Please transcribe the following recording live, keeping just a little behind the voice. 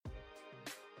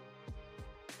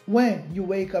When you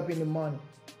wake up in the morning,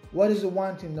 what is the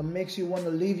one thing that makes you want to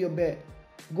leave your bed,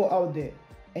 go out there,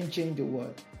 and change the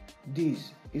world?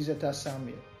 This is Attah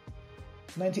Samuel.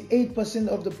 98%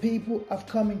 of the people I've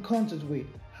come in contact with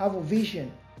have a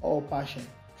vision or a passion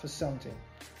for something,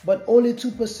 but only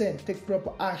 2% take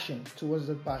proper action towards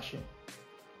that passion.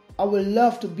 I would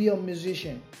love to be a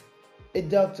musician, a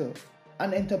doctor,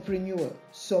 an entrepreneur,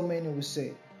 so many will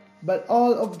say, but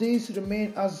all of these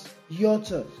remain as your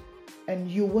thoughts, and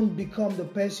you won't become the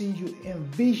person you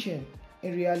envision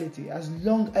in reality as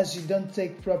long as you don't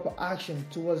take proper action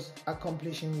towards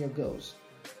accomplishing your goals.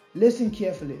 Listen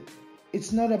carefully.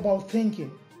 It's not about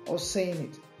thinking or saying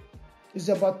it. It's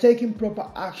about taking proper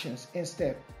actions and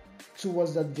steps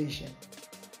towards that vision.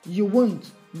 You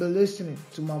won't be listening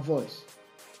to my voice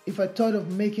if I thought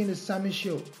of making the Samist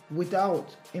Show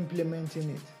without implementing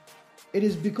it. It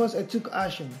is because I took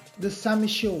action. The Samist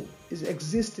Show is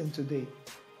existing today,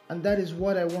 and that is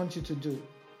what I want you to do.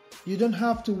 You don't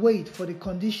have to wait for the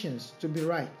conditions to be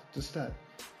right to start.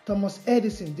 Thomas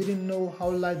Edison didn't know how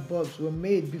light bulbs were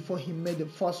made before he made the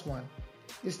first one.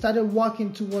 He started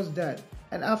working towards that,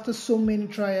 and after so many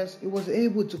trials, he was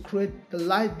able to create the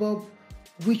light bulb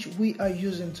which we are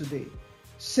using today.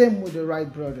 Same with the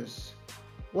Wright brothers.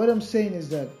 What I'm saying is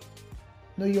that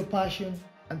know your passion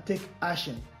and take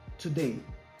action today.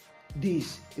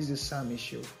 This is the Samist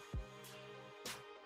Show.